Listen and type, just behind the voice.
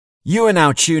You are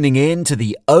now tuning in to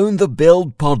the Own the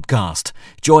Build podcast.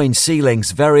 Join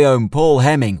Sealing's very own Paul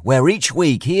Hemming, where each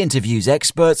week he interviews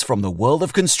experts from the world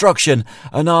of construction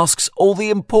and asks all the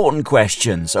important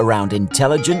questions around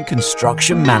intelligent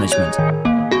construction management.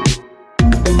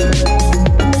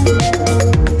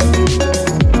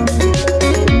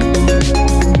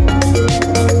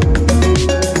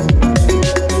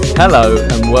 Hello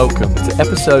and welcome to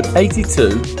episode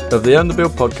 82 of the Own the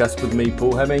Build podcast with me,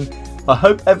 Paul Hemming. I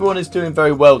hope everyone is doing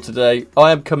very well today.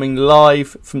 I am coming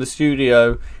live from the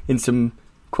studio in some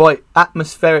quite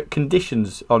atmospheric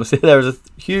conditions, honestly. There is a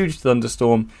huge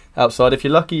thunderstorm outside. If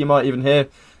you're lucky, you might even hear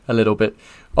a little bit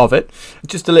of it.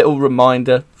 Just a little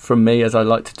reminder from me, as I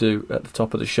like to do at the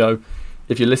top of the show.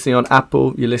 If you're listening on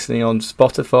Apple, you're listening on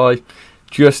Spotify,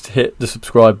 just hit the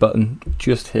subscribe button.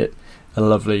 Just hit a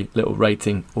lovely little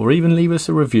rating, or even leave us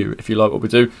a review if you like what we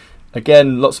do.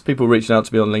 Again, lots of people reaching out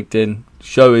to me on LinkedIn. The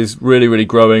show is really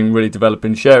growing, really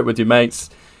developing. Share it with your mates.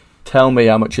 Tell me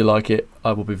how much you like it.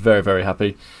 I will be very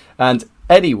happy. And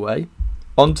anyway,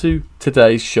 on to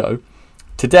today's show.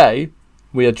 Today,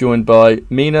 we are joined by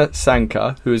Meena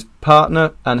Sankar, who is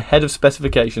partner and head of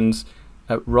specifications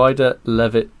at Ryder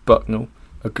Levitt Bucknell,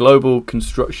 a global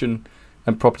construction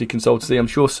and property consultancy. I'm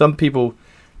sure some people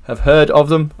have heard of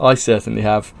them. I certainly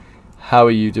have. How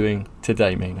are you doing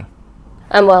today, Meena?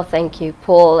 I'm well, thank you,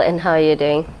 Paul, and how are you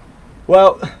doing?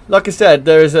 Well, like I said,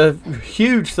 there is a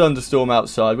huge thunderstorm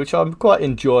outside, which I'm quite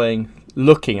enjoying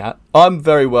looking at. I'm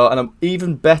very well, and I'm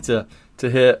even better to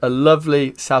hear a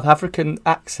lovely South African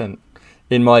accent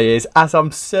in my ears, as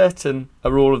I'm certain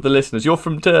are all of the listeners. You're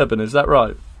from Durban, is that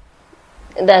right?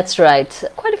 That's right.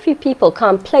 Quite a few people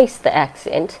can't place the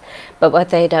accent, but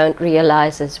what they don't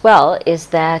realise as well is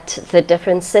that the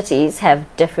different cities have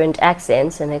different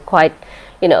accents, and they're quite,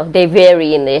 they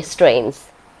vary in their strains.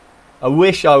 I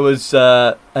wish I was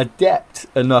adept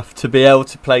enough to be able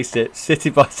to place it city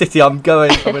by city. I'm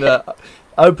going to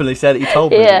openly say that you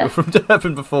told me that you were from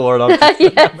Durban before, and I'm just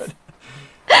yes.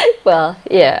 Well,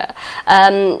 yeah.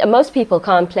 Most people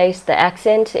can't place the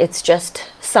accent. It's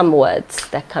just some words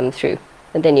that come through,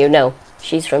 and then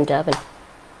she's from Durban.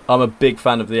 I'm a big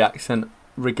fan of the accent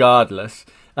regardless.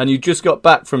 And you just got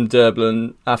back from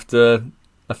Durban after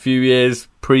a few years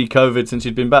pre-COVID since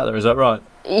you'd been back there, is that right?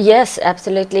 Yes,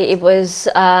 absolutely. It was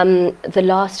the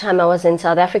last time I was in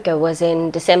South Africa was in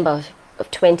December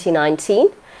of 2019.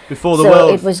 Before the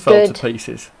world fell to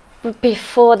pieces.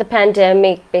 Before the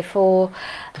pandemic, before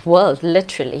the world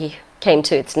literally came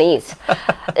to its knees.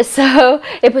 So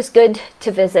it was good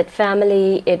to visit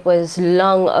family. It was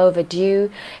long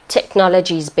overdue.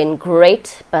 Technology's been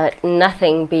great, but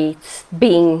nothing beats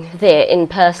being there in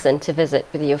person to visit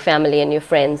with your family and your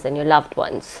friends and your loved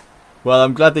ones. Well,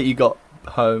 I'm glad that you got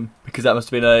home, because that must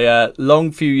have been a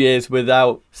long few years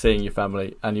without seeing your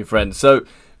family and your friends. So,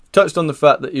 touched on the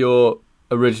fact that you're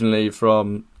originally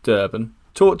from Durban.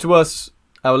 Talk to us,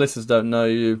 our listeners don't know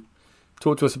you.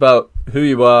 Talk to us about who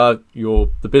you are,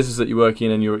 the business that you're working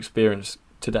in, and your experience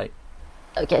today.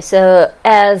 Okay, so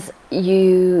as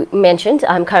you mentioned,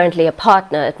 I'm currently a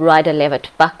partner at Ryder Levitt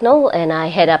Bucknell, and I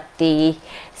head up the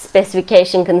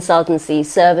specification consultancy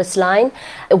service line.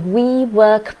 We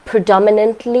work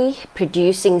predominantly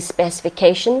producing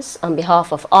specifications on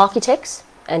behalf of architects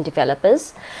and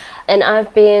developers. And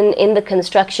I've been in the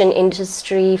construction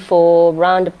industry for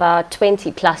around about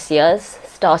 20 plus years,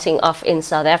 starting off in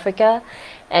South Africa,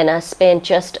 and I spent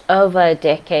just over a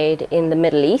decade in the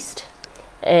Middle East,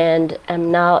 and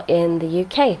I'm now in the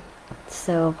UK.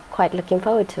 So quite looking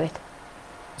forward to it.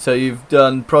 So you've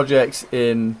done projects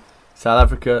in South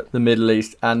Africa, the Middle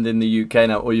East, and in the UK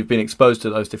now, or you've been exposed to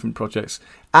those different projects,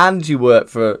 and you work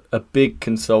for a big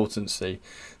consultancy.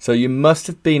 So you must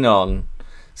have been on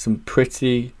some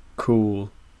pretty cool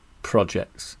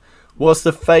projects. What's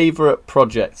the favourite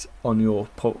project on your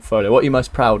portfolio? What are you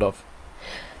most proud of?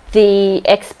 The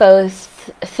Expo's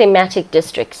thematic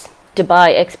districts.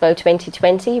 Dubai Expo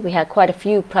 2020, we had quite a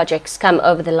few projects come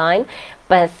over the line,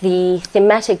 but the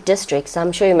thematic districts,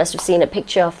 I'm sure you must have seen a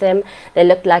picture of them. They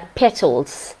look like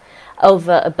petals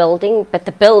over a building, but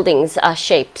the buildings are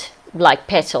shaped like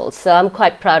petals, so I'm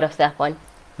quite proud of that one.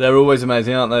 They're always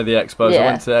amazing, aren't they, the Expos? Yeah. I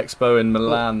went to Expo in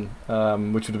Milan,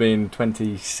 which would have been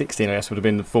 2016, I guess, would have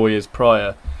been the 4 years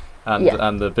prior,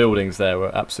 and the buildings there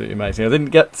were absolutely amazing. I didn't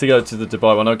get to go to the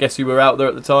Dubai one. I guess you were out there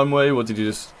at the time, were you, or did you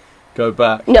just go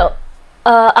back? No,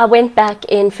 I went back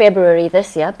in February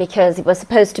this year because it was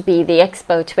supposed to be the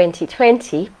Expo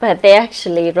 2020, but they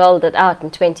actually rolled it out in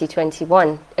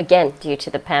 2021, again, due to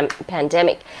the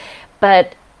pandemic.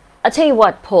 But I'll tell you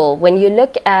what, Paul, when you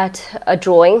look at a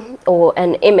drawing or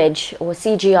an image or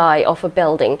CGI of a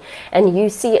building and you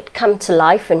see it come to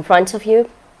life in front of you,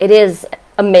 it is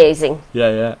amazing.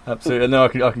 Yeah, absolutely. No, I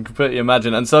can completely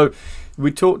imagine. And so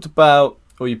we talked about,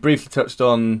 or you briefly touched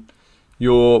on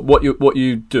what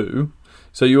you do.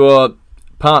 So you are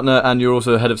partner and you're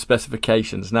also head of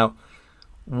specifications. Now,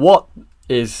 what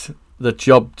is the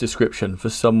job description for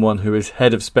someone who is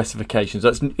head of specifications?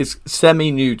 It's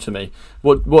semi-new to me.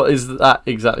 What is that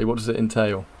exactly? What does it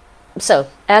entail? So,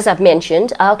 as I've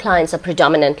mentioned, our clients are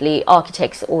predominantly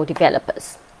architects or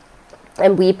developers,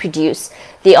 and we produce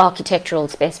the architectural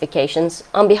specifications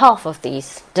on behalf of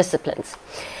these disciplines.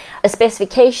 A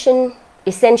specification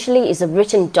essentially is a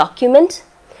written document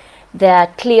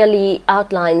that clearly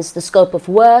outlines the scope of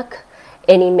work,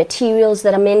 any materials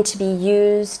that are meant to be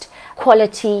used,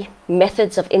 quality,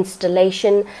 methods of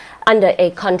installation under a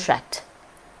contract.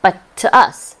 But to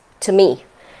us, to me,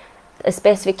 a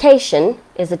specification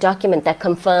is a document that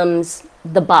confirms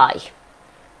the buy.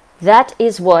 That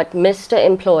is what Mr.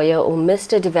 Employer or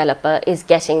Mr. Developer is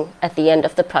getting at the end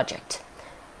of the project.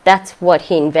 That's what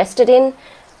he invested in,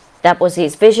 that was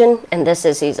his vision, and this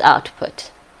is his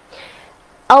output.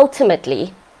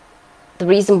 Ultimately, the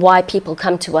reason why people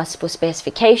come to us for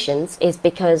specifications is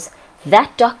because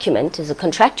that document is a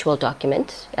contractual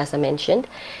document, as I mentioned,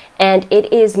 and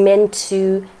it is meant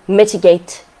to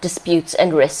mitigate disputes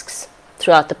and risks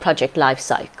throughout the project life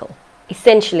cycle.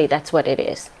 Essentially, that's what it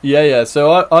is. Yeah.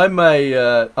 So I'm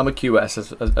a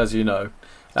QS, as you know,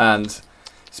 and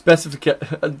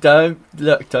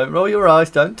don't roll your eyes,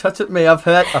 don't touch at me. I've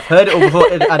heard it all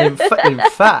before, and in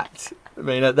fact, I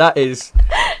mean that is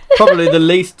probably the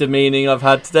least demeaning I've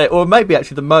had today, or maybe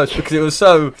actually the most, because it was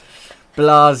so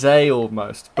blasé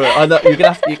almost. But I know you're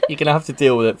gonna have to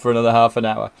deal with it for another half an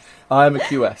hour. I am a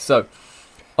QS, so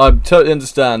I totally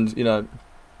understand.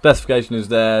 Specification is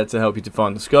there to help you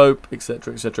define the scope,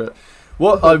 etc., etc.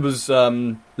 What I was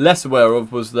less aware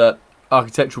of was that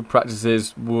architectural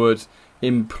practices would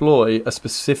employ a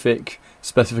specific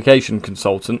specification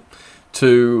consultant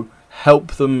to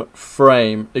help them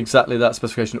frame exactly that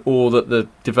specification, or that the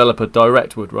developer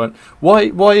direct would, right?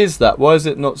 Why is that? Why is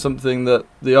it not something that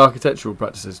the architectural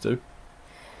practices do?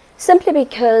 Simply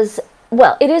because,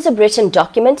 well, it is a written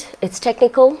document, it's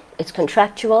technical, it's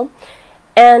contractual,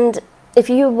 and if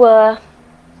you were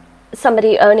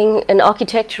somebody owning an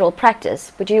architectural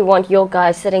practice, would you want your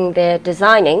guys sitting there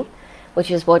designing,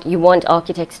 which is what you want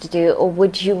architects to do, or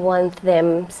would you want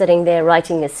them sitting there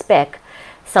writing a spec,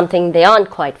 something they aren't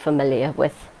quite familiar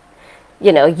with?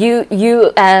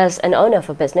 You as an owner of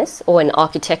a business or an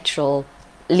architectural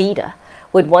leader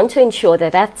would want to ensure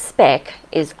that that spec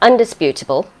is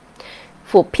undisputable.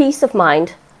 For peace of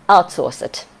mind, outsource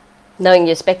it, knowing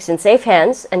your spec's in safe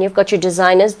hands, and you've got your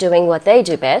designers doing what they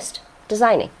do best,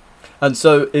 designing. And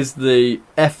so is the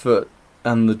effort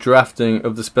and the drafting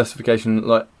of the specification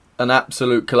like an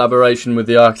absolute collaboration with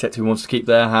the architect who wants to keep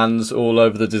their hands all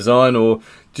over the design, or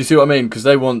do you see what I mean? Because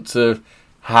they want to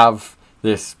have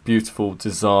this beautiful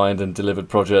designed and delivered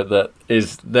project that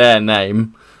is their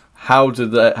name. How does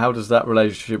that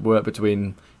relationship work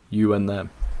between you and them?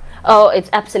 Oh, it's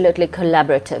absolutely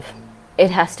collaborative. It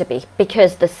has to be,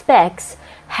 because the specs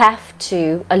have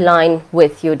to align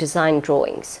with your design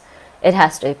drawings. It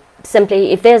has to.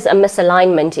 Simply, if there's a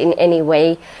misalignment in any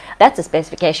way, that's a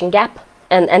specification gap,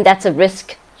 and that's a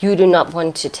risk you do not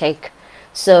want to take.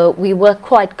 So we work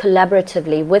quite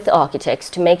collaboratively with architects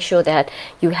to make sure that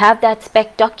you have that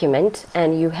spec document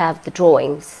and you have the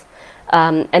drawings,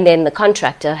 and then the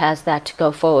contractor has that to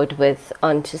go forward with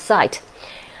onto site.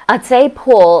 I'd say,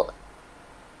 Paul,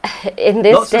 in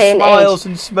this lots day of and age, smiles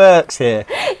and smirks here.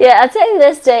 Yeah, I'd say in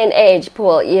this day and age,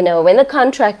 Paul, when the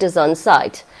contractor's on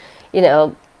site,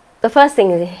 the first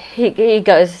thing he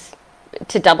goes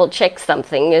to double check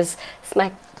something is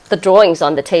smack the drawings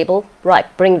on the table. Right,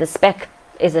 bring the spec.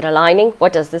 Is it aligning?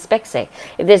 What does the spec say?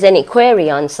 If there's any query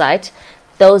on site,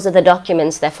 those are the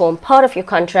documents that form part of your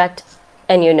contract,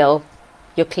 and you're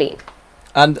clean.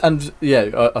 And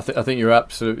yeah, I think you're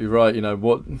absolutely right.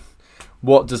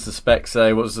 What does the spec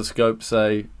say? What does the scope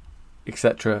say?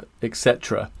 Etc.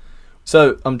 etc.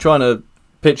 So I'm trying to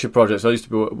picture projects. I used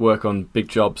to work on big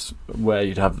jobs where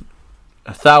you'd have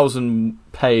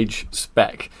 1,000-page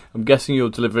spec. I'm guessing you're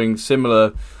delivering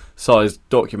similar sized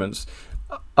documents.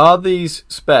 Are these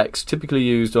specs typically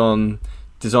used on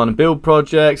design and build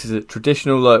projects? Is it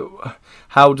traditional?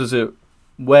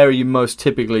 Where are you most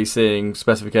typically seeing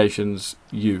specifications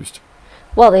used?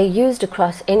 Well, they're used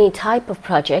across any type of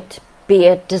project, be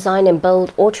it design and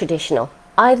build or traditional.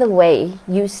 Either way,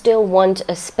 you still want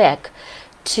a spec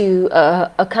to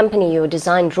accompany your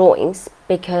design drawings,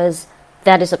 because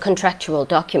that is a contractual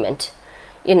document.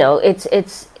 You know,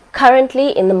 it's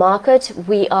currently in the market,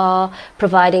 we are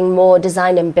providing more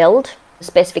design and build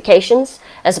specifications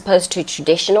as opposed to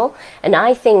traditional. And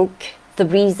I think the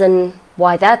reason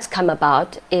why that's come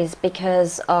about is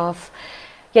because of,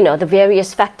 you know, the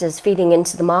various factors feeding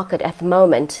into the market at the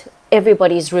moment.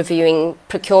 Everybody's reviewing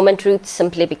procurement routes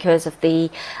simply because of the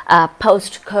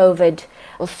post-COVID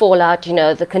fallout, you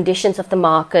know, the conditions of the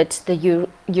market, the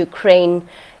Ukraine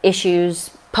issues,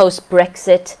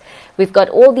 post-Brexit. We've got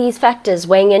all these factors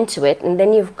weighing into it, and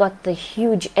then you've got the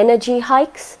huge energy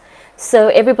hikes. So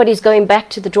everybody's going back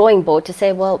to the drawing board to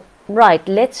say, well, right,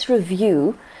 let's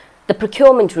review the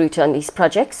procurement route on these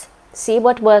projects, see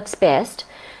what works best,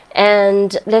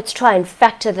 and let's try and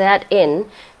factor that in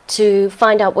to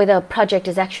find out whether a project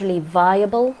is actually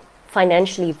viable,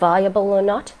 financially viable or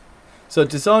not. So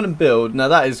design and build, now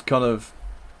that is kind of,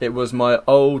 it was my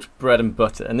old bread and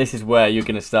butter, and this is where you're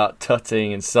going to start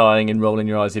tutting and sighing and rolling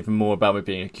your eyes even more about me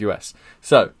being a QS.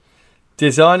 So,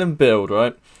 design and build,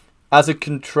 right? As a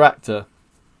contractor,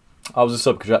 I was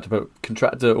a subcontractor, but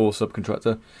contractor or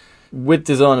subcontractor. With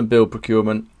design and build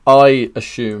procurement, I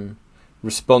assume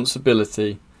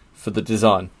responsibility for the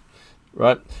design,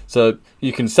 right? So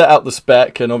you can set out the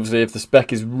spec, and obviously if the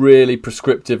spec is really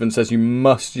prescriptive and says you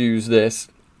must use this,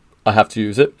 I have to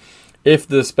use it. If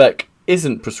the spec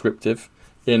isn't prescriptive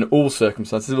in all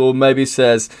circumstances, or maybe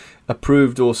says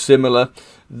approved or similar,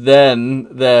 then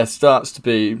there starts to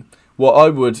be what I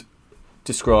would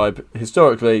describe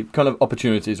historically kind of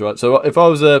opportunities, right? So if I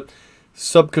was a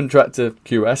subcontractor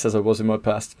QS, as I was in my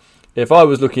past, if I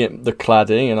was looking at the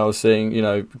cladding and I was saying, you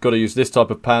know, you've got to use this type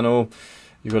of panel,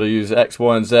 you've got to use X,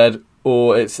 Y, and Z,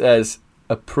 or it says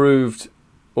approved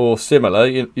or similar,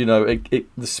 you know,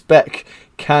 the spec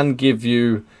can give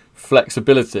you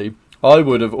flexibility. I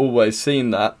would have always seen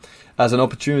that as an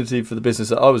opportunity for the business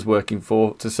that I was working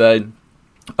for to say,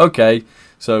 okay,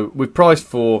 so we've priced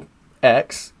for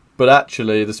X, but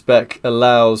actually the spec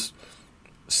allows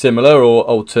similar or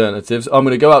alternatives. I'm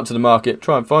going to go out to the market,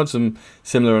 try and find some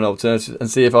similar and alternatives, and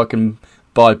see if I can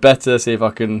buy better, see if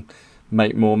I can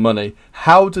make more money.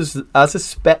 How does, as a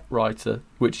spec writer,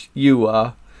 which you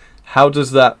are, how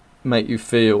does that make you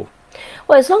feel?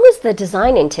 Well, as long as the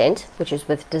design intent, which is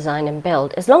with design and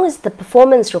build, as long as the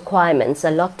performance requirements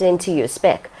are locked into your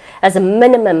spec as a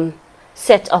minimum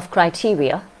set of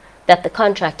criteria that the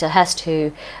contractor has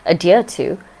to adhere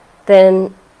to,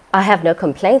 then I have no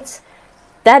complaints.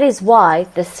 That is why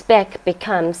the spec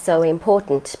becomes so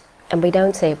important. And we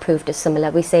don't say approved or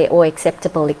similar, we say or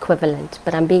acceptable equivalent,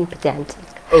 but I'm being pedantic.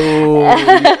 Oh,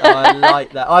 I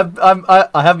like that.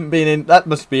 I haven't been in, that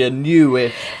must be a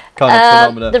newish kind of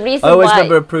phenomenon. The reason I always why,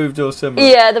 remember approved or similar.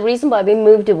 Yeah, the reason why we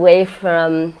moved away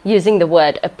from using the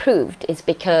word approved is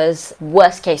because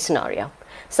worst case scenario,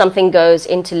 something goes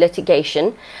into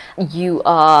litigation, you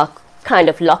are kind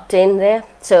of locked in there.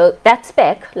 So that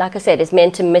spec, like I said, is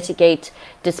meant to mitigate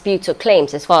disputes or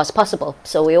claims as far as possible.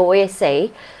 So we always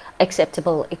say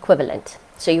acceptable equivalent.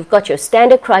 So you've got your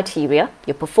standard criteria,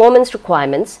 your performance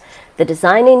requirements, the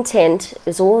design intent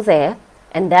is all there,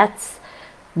 and that's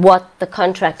what the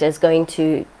contractor is going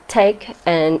to take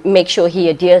and make sure he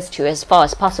adheres to as far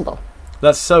as possible.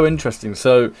 That's so interesting.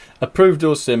 So, approved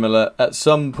or similar, at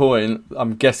some point,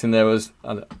 I'm guessing there was,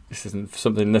 and this isn't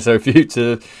something necessary for you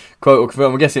to quote or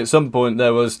confirm, I'm guessing at some point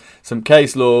there was some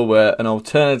case law where an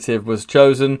alternative was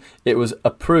chosen, it was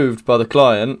approved by the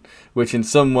client, which in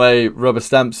some way rubber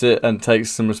stamps it and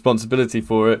takes some responsibility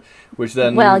for it, which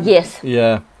then... Well, yes.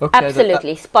 Yeah. Okay.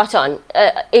 Absolutely, spot on.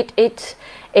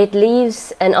 It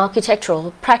leaves an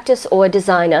architectural practice or a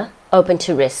designer open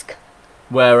to risk.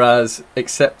 Whereas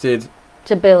accepted...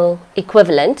 to bill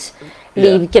equivalent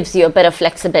gives you a bit of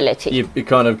flexibility. You're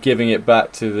kind of giving it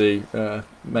back to the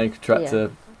main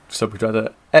contractor,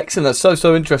 subcontractor. Excellent, that's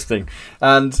so interesting.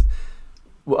 And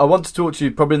I want to talk to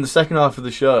you probably in the second half of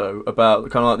the show about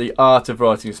kind of like the art of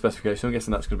writing a specification. I'm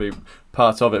guessing that's going to be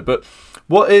part of it. But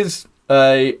what is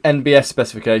a NBS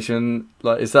specification?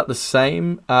 Like, is that the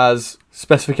same as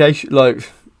specification? Like,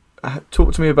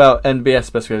 talk to me about NBS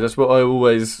specification. That's what I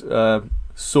always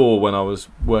saw when I was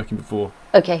working before.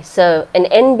 Okay, so an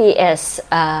NBS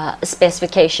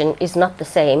specification is not the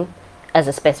same as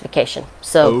a specification.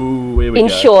 So, in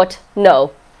short,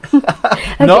 no.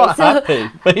 Okay, not happy.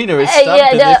 Mina is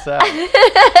stamping this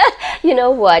out. You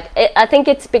know what? I think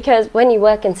it's because when you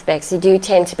work in specs, you do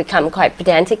tend to become quite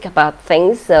pedantic about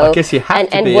things. So I guess you have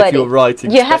to be if you're writing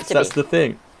specs. That's the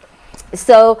thing.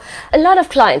 So a lot of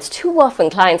clients, too often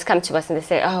clients come to us and they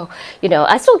say, oh,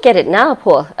 I still get it now,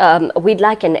 Paul. We'd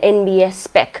like an NBS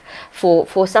spec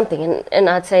for something. And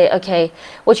I'd say, okay,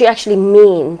 what you actually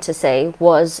mean to say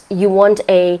was you want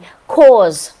a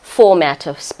cause format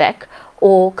of spec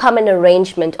or common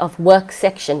arrangement of work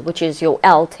section, which is your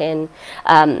L10,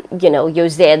 your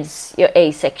Zs, your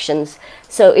A sections.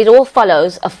 So it all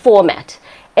follows a format.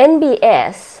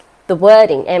 NBS, the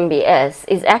wording NBS,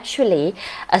 is actually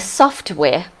a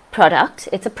software product.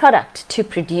 It's a product to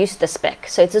produce the spec.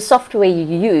 So it's a software you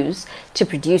use to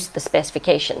produce the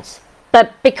specifications.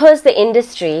 But because the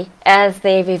industry, as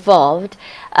they've evolved,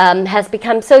 has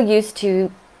become so used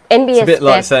to NBS it's a bit spec,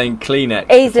 like saying Kleenex.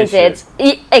 A's and Z's.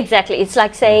 Exactly. It's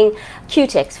like saying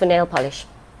Q-Tex for nail polish.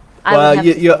 Well,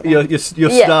 you're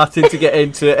starting to get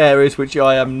into areas which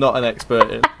I am not an expert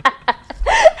in.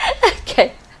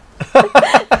 Okay.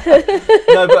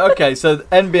 No, but okay, so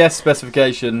NBS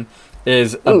specification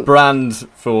is a brand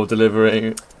for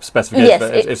delivering specifications.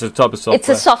 Yes, it's a type of software. It's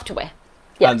a software.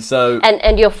 Yeah. And so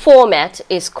and your format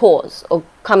is cause or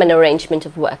common arrangement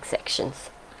of work sections.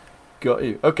 Got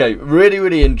you. Okay, really,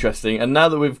 really interesting. And now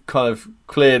that we've kind of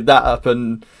cleared that up,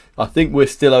 and I think we're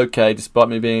still okay despite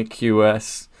me being a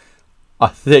QS, I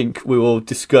think we will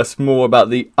discuss more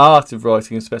about the art of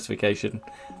writing a specification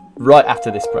right after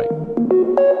this break.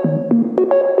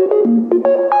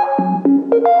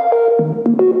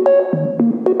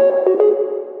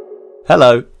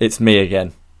 Hello, it's me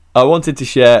again. I wanted to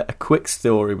share a quick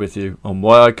story with you on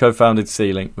why I co-founded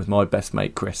C-Link with my best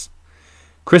mate Chris.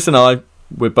 Chris and I,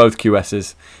 we're both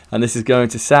QSs, and this is going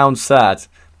to sound sad,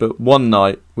 but one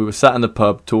night we were sat in the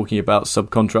pub talking about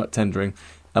subcontract tendering,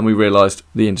 and we realised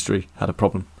the industry had a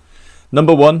problem.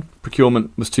 Number one,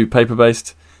 procurement was too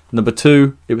paper-based. Number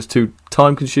two, it was too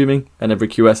time-consuming, and every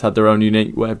QS had their own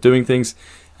unique way of doing things.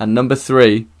 And number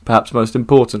three, perhaps most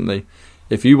importantly,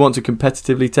 if you want to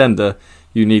competitively tender,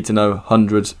 you need to know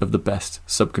hundreds of the best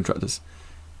subcontractors.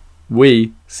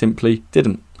 We simply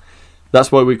didn't.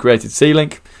 That's why we created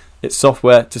C-Link. It's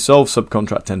software to solve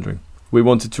subcontract tendering. We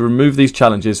wanted to remove these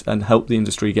challenges and help the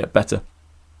industry get better.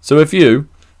 So if you,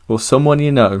 or someone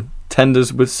you know,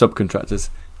 tenders with subcontractors,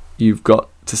 you've got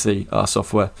to see our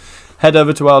software. Head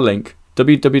over to our link,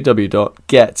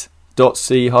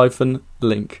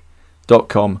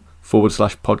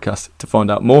 www.get.c-link.com/podcast to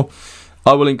find out more.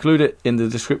 I will include it in the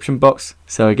description box,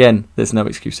 so again, there's no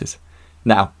excuses.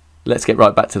 Now, let's get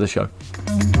right back to the show.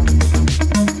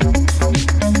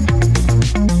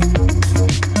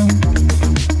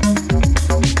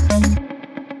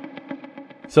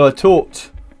 So I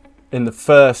talked in the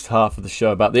first half of the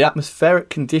show about the atmospheric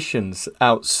conditions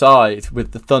outside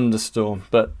with the thunderstorm,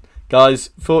 but guys,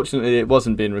 fortunately it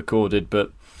wasn't being recorded,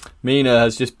 but Mina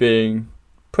has just been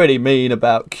pretty mean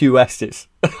about QSs.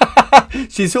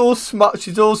 She's all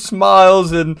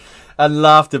smiles and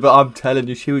laughter, but I'm telling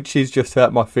you, she's just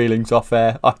hurt my feelings off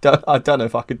air. I don't know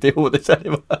if I can deal with this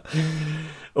anymore.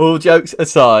 All jokes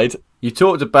aside, you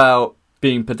talked about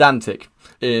being pedantic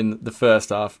in the first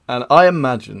half, and I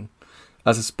imagine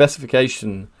as a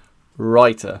specification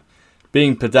writer,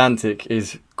 being pedantic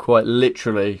is quite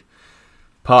literally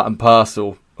part and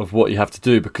parcel of what you have to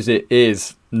do, because it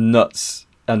is nuts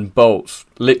and bolts,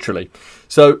 literally.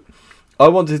 So I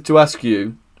wanted to ask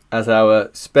you, as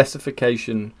our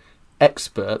specification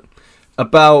expert,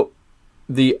 about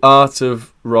the art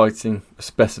of writing a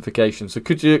specification. So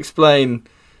could you explain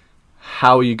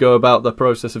how you go about the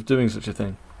process of doing such a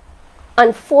thing?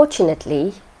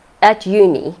 Unfortunately, at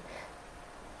uni,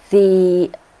 the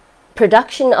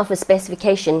production of a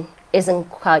specification isn't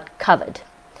quite covered.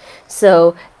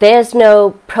 So there's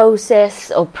no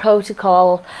process or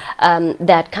protocol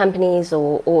that companies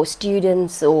or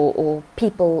students or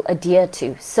people adhere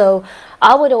to. So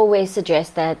I would always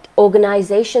suggest that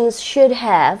organizations should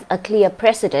have a clear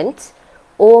precedent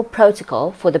or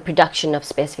protocol for the production of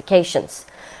specifications.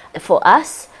 For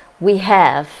us, we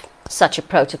have such a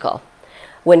protocol.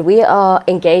 When we are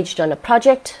engaged on a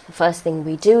project, the first thing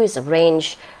we do is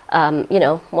arrange,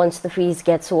 once the fees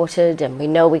get sorted and we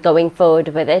know we're going forward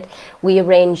with it, we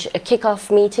arrange a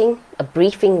kick-off meeting, a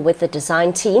briefing with the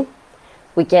design team.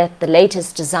 We get the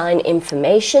latest design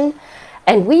information,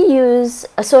 and we use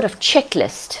a sort of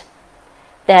checklist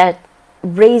that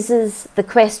raises the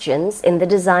questions in the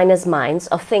designer's minds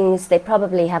of things they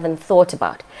probably haven't thought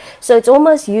about. So it's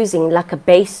almost using like a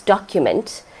base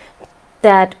document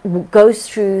that goes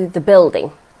through the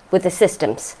building with the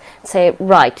systems. Say,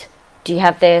 right, do you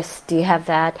have this? Do you have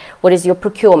that? What is your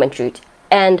procurement route?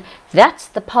 And that's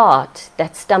the part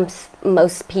that stumps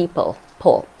most people,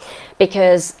 Paul,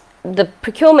 because the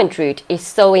procurement route is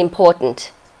so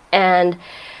important. And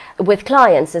with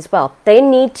clients as well. They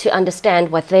need to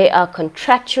understand what they are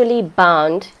contractually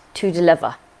bound to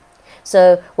deliver.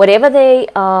 So whatever they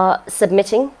are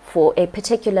submitting for a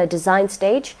particular design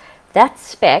stage, that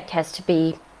spec has to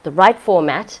be the right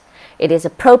format, it is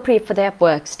appropriate for that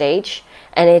work stage,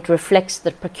 and it reflects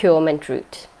the procurement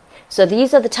route. So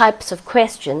these are the types of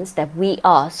questions that we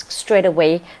ask straight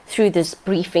away through this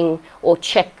briefing or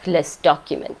checklist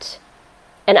document.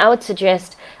 And I would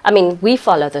suggest, we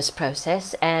follow this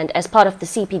process, and as part of the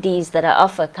CPDs that I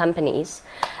offer companies,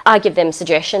 I give them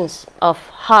suggestions of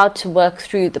how to work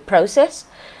through the process.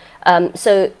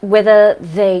 So whether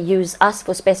they use us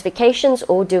for specifications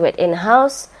or do it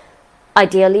in-house,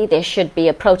 ideally there should be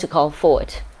a protocol for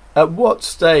it. At what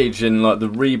stage in the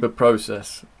REBA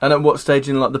process, and at what stage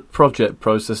in the project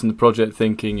process and the project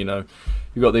thinking, you've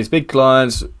got these big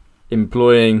clients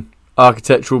employing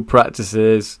architectural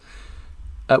practices,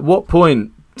 at what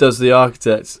point does the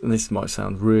architect, and this might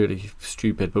sound really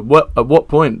stupid, but at what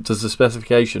point does the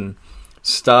specification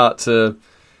start to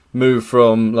move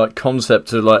from concept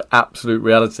to absolute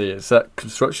reality? Is that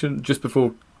construction just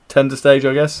before tender stage,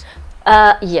 I guess?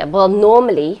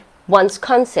 Normally once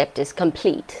concept is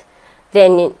complete,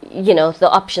 then the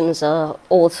options are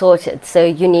all sorted. So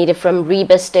you need it from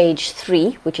REBA stage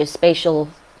 3, which is spatial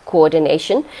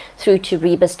coordination, through to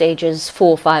REBA stages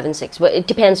 4, 5 and 6. Well, it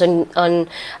depends on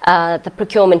the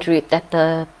procurement route that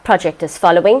the project is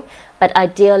following, but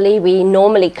ideally we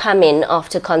normally come in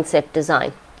after concept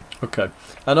design. Okay.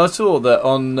 And I saw that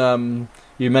on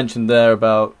you mentioned there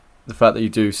about the fact that you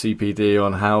do CPD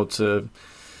on how to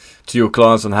your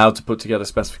clients on how to put together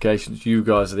specifications. You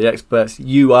guys are the experts.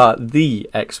 You are the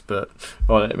expert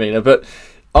on it, Mina. But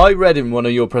I read in one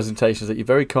of your presentations that you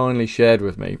very kindly shared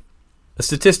with me a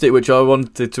statistic which I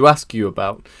wanted to ask you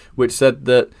about, which said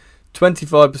that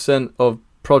 25% of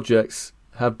projects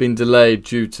have been delayed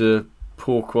due to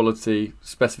poor quality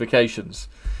specifications.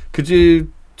 Could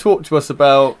you talk to us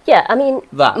about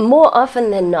that? More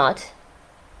often than not,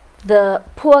 the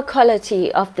poor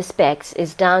quality of the specs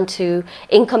is down to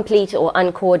incomplete or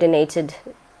uncoordinated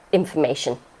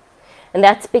information. And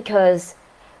that's because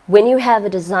when you have a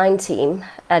design team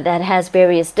that has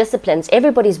various disciplines,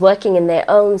 everybody's working in their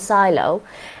own silo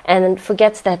and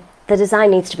forgets that the design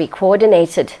needs to be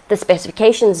coordinated, the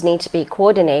specifications need to be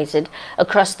coordinated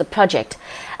across the project.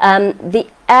 The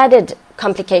added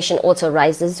complication also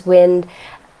arises when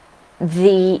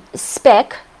the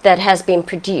spec that has been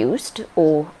produced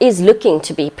or is looking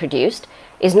to be produced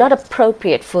is not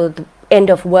appropriate for the end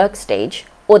of work stage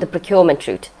or the procurement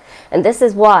route. And this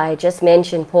is why I just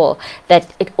mentioned, Paul,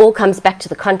 that it all comes back to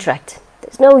the contract.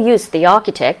 There's no use the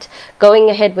architect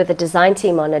going ahead with a design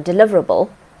team on a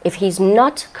deliverable if he's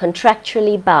not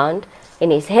contractually bound in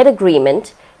his head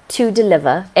agreement to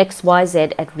deliver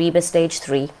XYZ at REBA stage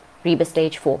 3, REBA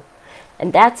stage 4.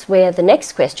 And that's where the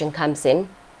next question comes in.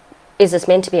 Is this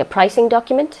meant to be a pricing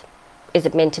document? Is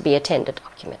it meant to be a tender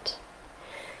document?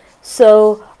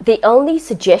 So the only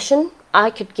suggestion I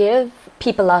could give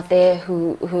people out there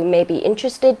who may be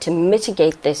interested to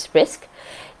mitigate this risk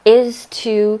is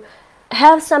to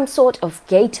have some sort of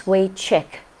gateway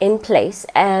check in place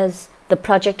as the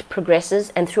project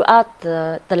progresses and throughout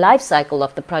the life cycle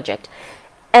of the project.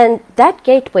 And that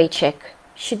gateway check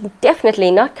should definitely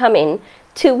not come in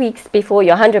 2 weeks before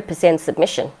your 100%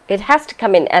 submission. It has to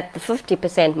come in at the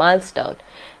 50% milestone,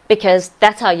 because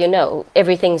that's how you know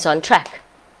everything's on track.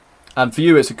 And for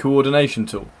you, it's a coordination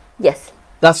tool? Yes.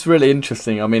 That's really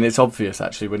interesting. It's obvious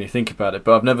actually when you think about it,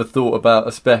 but I've never thought about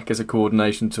a spec as a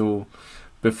coordination tool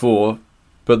before,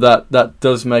 but that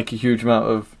does make a huge amount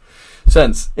of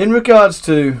sense. In regards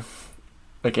to,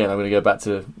 again, I'm going to go back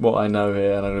to what I know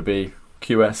here, and I'm going to be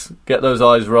QS, get those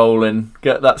eyes rolling,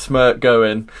 get that smirk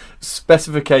going.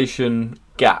 Specification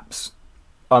gaps.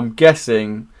 I'm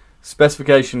guessing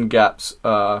specification gaps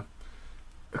are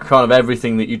kind of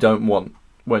everything that you don't want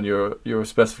when you're a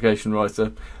specification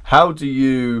writer. How do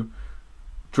you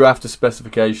draft a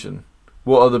specification?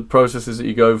 What are the processes that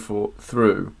you go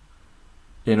through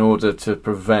in order to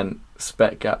prevent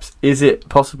spec gaps? Is it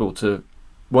possible to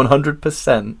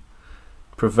 100%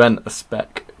 prevent a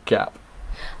spec gap?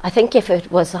 I think if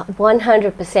it was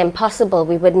 100% possible,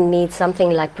 we wouldn't need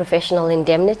something like professional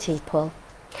indemnity, Paul.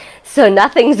 So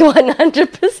nothing's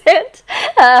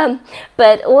 100%.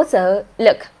 But also,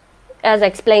 look, as I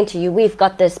explained to you, we've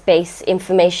got this base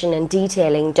information and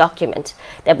detailing document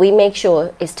that we make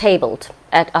sure is tabled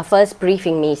at our first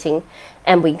briefing meeting,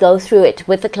 and we go through it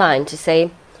with the client to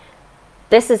say,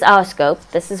 this is our scope,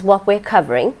 this is what we're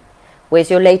covering,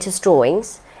 where's your latest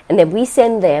drawings, and then we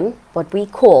send them what we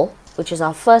call, which is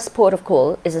our first port of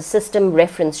call, is a system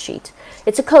reference sheet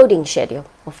It's a coding schedule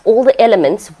of all the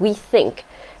elements we think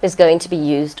is going to be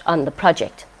used on the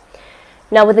project.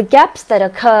 Now, with the gaps that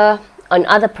occur on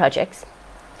other projects,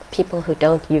 people who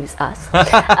don't use us,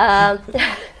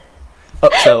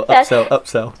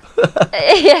 upsell.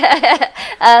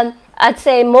 I'd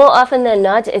say more often than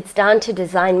not, it's down to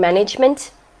design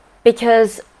management,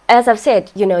 because as I've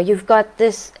said, you've got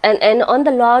this, and on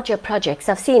the larger projects,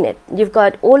 I've seen it, you've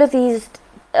got all of these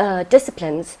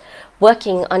disciplines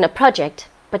working on a project,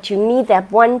 but you need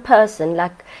that one person,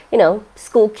 like,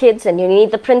 school kids, and you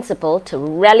need the principal to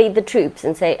rally the troops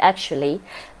and say, actually,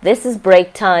 this is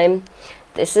break time,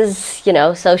 this is,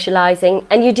 socializing,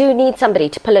 and you do need somebody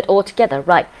to pull it all together,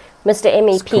 right? Mr.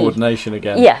 MEP. It's coordination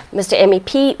again. Yeah, Mr.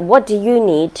 MEP, what do you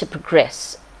need to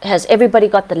progress? Has everybody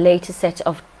got the latest set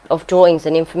of drawings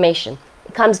and information?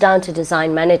 It comes down to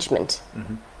design management.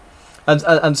 Mm-hmm.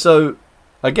 And so,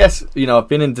 I guess, I've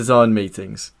been in design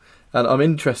meetings, and I'm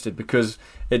interested because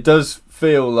it does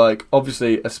feel like,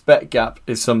 obviously, a spec gap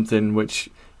is something which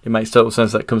it makes total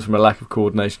sense that comes from a lack of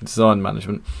coordination, design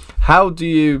management. How do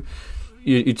you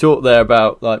talk there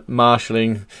about like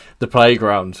marshalling the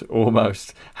playground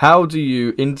almost? How do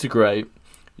you integrate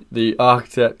the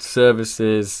architect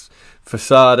services,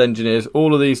 facade engineers,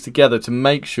 all of these together to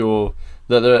make sure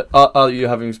that are you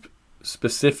having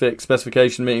specific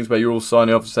specification meetings where you're all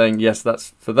signing off saying yes,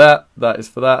 that's for that is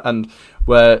for that, and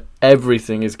where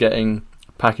everything is getting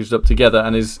packaged up together,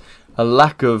 and is a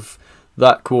lack of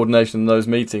that coordination in those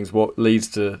meetings what leads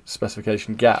to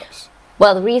specification gaps?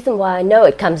 Well, the reason why I know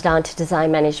it comes down to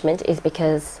design management is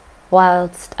because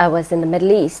whilst I was in the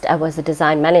Middle East, I was a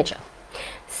design manager.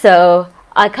 So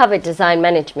I covered design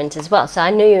management as well. So I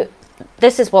knew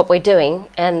this is what we're doing,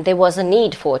 and there was a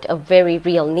need for it, a very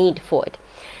real need for it.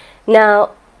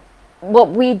 Now, what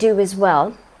we do as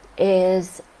well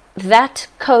is that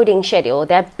coding schedule,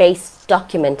 that base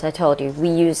document I told you we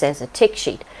use as a tick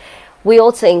sheet, we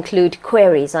also include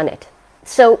queries on it.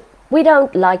 So we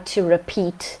don't like to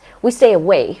repeat. We stay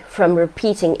away from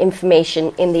repeating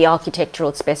information in the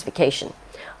architectural specification.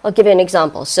 I'll give you an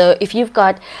example. So if you've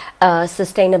got a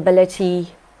sustainability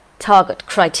target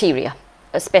criteria,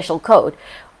 a special code,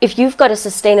 if you've got a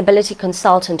sustainability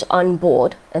consultant on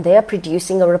board and they are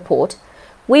producing a report,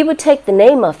 we would take the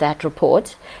name of that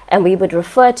report and we would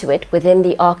refer to it within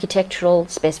the architectural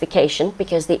specification,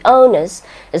 because the onus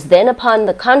is then upon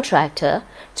the contractor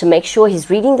to make sure he's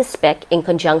reading the spec in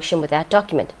conjunction with that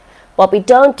document. What we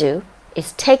don't do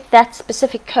is take that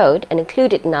specific code and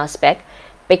include it in our spec,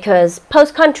 because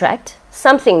post-contract,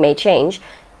 something may change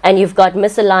and you've got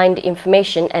misaligned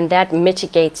information, and that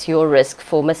mitigates your risk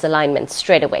for misalignment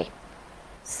straight away.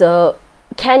 So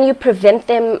can you prevent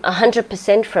them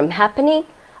 100% from happening?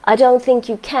 I don't think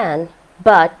you can,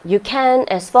 but you can,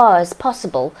 as far as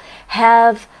possible,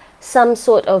 have some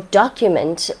sort of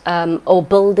document or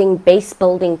base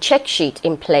building check sheet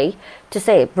in play to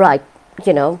say, right,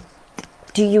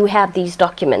 do you have these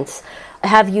documents?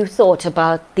 Have you thought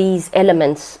about these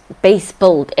elements, base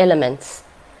build elements?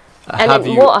 And have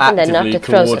you more often than not, actively it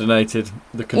throws coordinated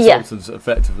the consultants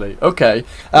effectively? Okay.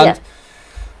 And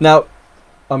now,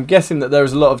 I'm guessing that there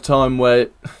is a lot of time where,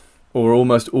 or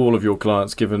almost all of your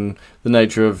clients, given the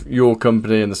nature of your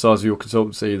company and the size of your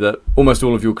consultancy, that almost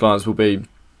all of your clients will be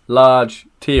large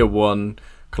tier 1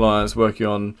 clients working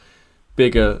on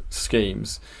bigger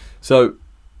schemes. So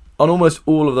on almost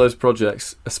all of those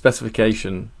projects, a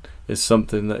specification is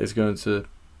something that is going to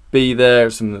be there,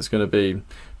 something that's going to be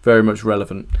very much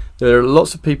relevant. There are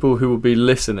lots of people who will be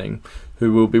listening,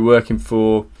 who will be working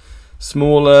for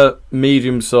smaller,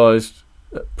 medium-sized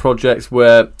projects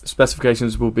where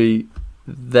specifications will be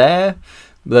there,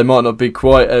 but they might not be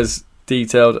quite as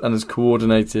detailed and as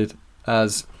coordinated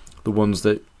as the ones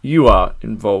that you are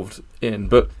involved in.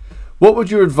 But what would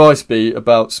your advice be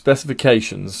about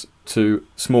specifications to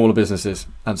smaller businesses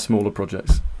and smaller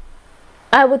projects?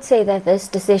 I would say that this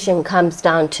decision comes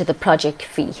down to the project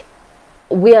fee.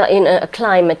 We are in a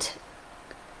climate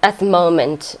at the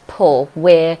moment, Paul,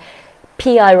 where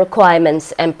PI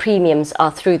requirements and premiums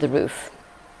are through the roof.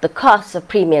 The costs of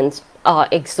premiums are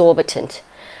exorbitant,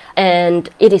 and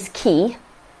it is key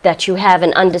that you have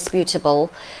an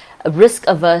undisputable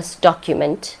risk-averse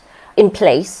document in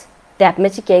place that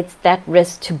mitigates that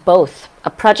risk to both a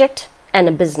project and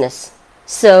a business.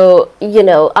 So,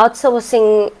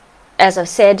 outsourcing, as I've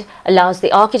said, allows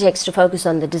the architects to focus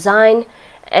on the design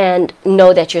and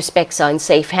know that your specs are in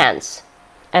safe hands.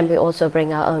 And we also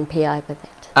bring our own PI with it.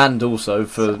 And also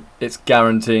it's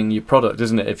guaranteeing your product,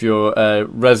 isn't it? If you're a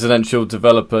residential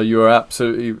developer, you're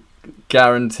absolutely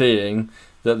guaranteeing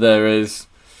that there is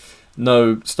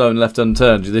no stone left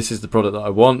unturned. This is the product that I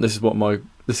want. This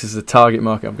this is the target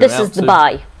market I'm going This out is the to.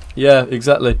 buy. Yeah,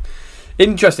 exactly.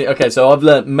 Interesting. Okay, so I've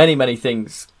learnt many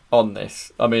things on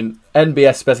this. I mean,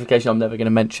 NBS specification, I'm never going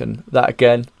to mention that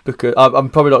again, because I'm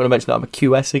probably not going to mention that I'm a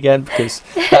QS again, because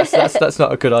that's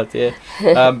not a good idea.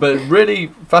 But really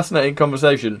fascinating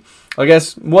conversation. I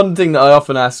guess one thing that I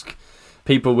often ask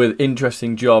people with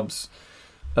interesting jobs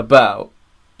about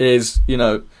is,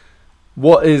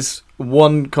 what is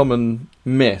one common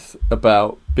myth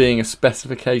about being a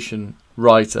specification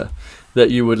writer that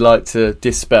you would like to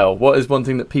dispel? What is one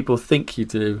thing that people think you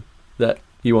do that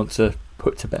you want to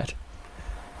put to bed?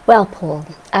 Well, Paul,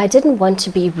 I didn't want to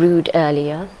be rude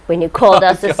earlier when you called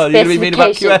us a God, you didn't mean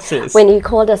about specification. QSs? When you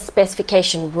called us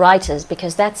specification writers,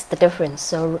 because that's the difference.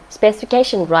 So,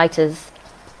 specification writers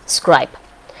scribe.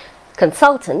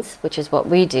 Consultants, which is what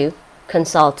we do,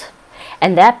 consult,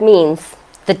 and that means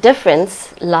the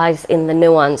difference lies in the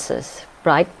nuances,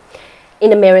 right?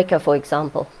 In America, for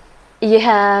example, you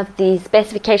have the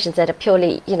specifications that are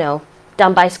purely,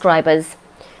 done by scribers,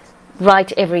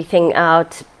 write everything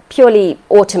out, purely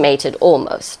automated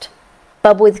almost.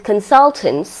 But with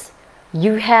consultants,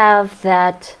 you have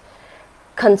that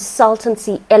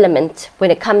consultancy element when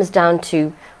it comes down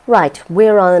to, right,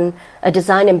 we're on a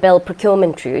design and build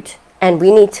procurement route, and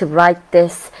we need to write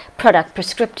this product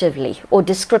prescriptively or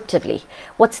descriptively.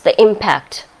 What's the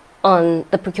impact on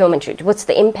the procurement route? What's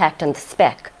the impact on the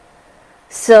spec?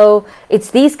 So it's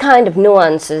these kind of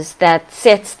nuances that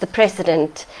sets the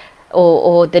precedent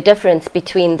or the difference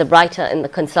between the writer and the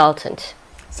consultant.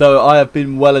 So I have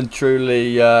been well and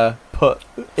truly put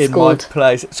in Schooled. my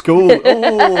place. School.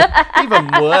 Ooh,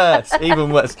 even worse.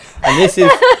 And this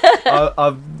is,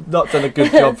 I've not done a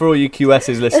good job for all you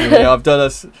QSs listening here. I've done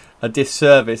us a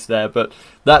disservice there, but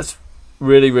that's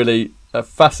really a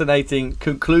fascinating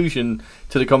conclusion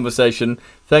to the conversation.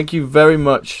 Thank you very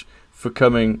much for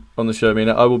coming on the show,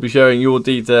 Mina. I will be sharing your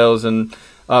details and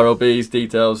RLB's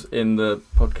details in the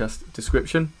podcast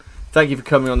description. Thank you for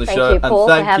coming on the show. Thank you, Paul,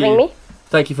 for having me.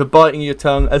 Thank you for biting your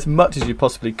tongue as much as you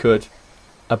possibly could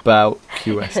about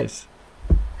QSs.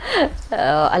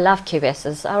 I love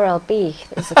QSs.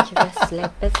 RLB is a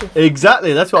QS-led business.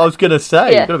 Exactly, that's what I was going to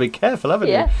say. Yeah. You've got to be careful, haven't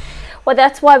you? Well,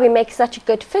 that's why we make such a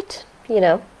good fit,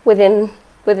 within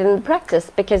the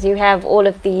practice, because you have all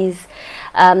of these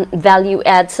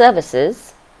value-add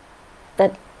services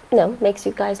that, makes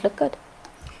you guys look good.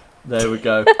 There we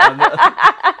go. And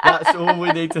that's all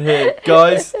we need to hear.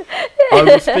 Guys, I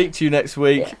will speak to you next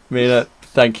week. Yeah. Mina,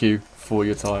 thank you for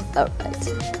your time. All right.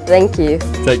 Thank you.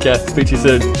 Take care. Speak to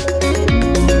you soon.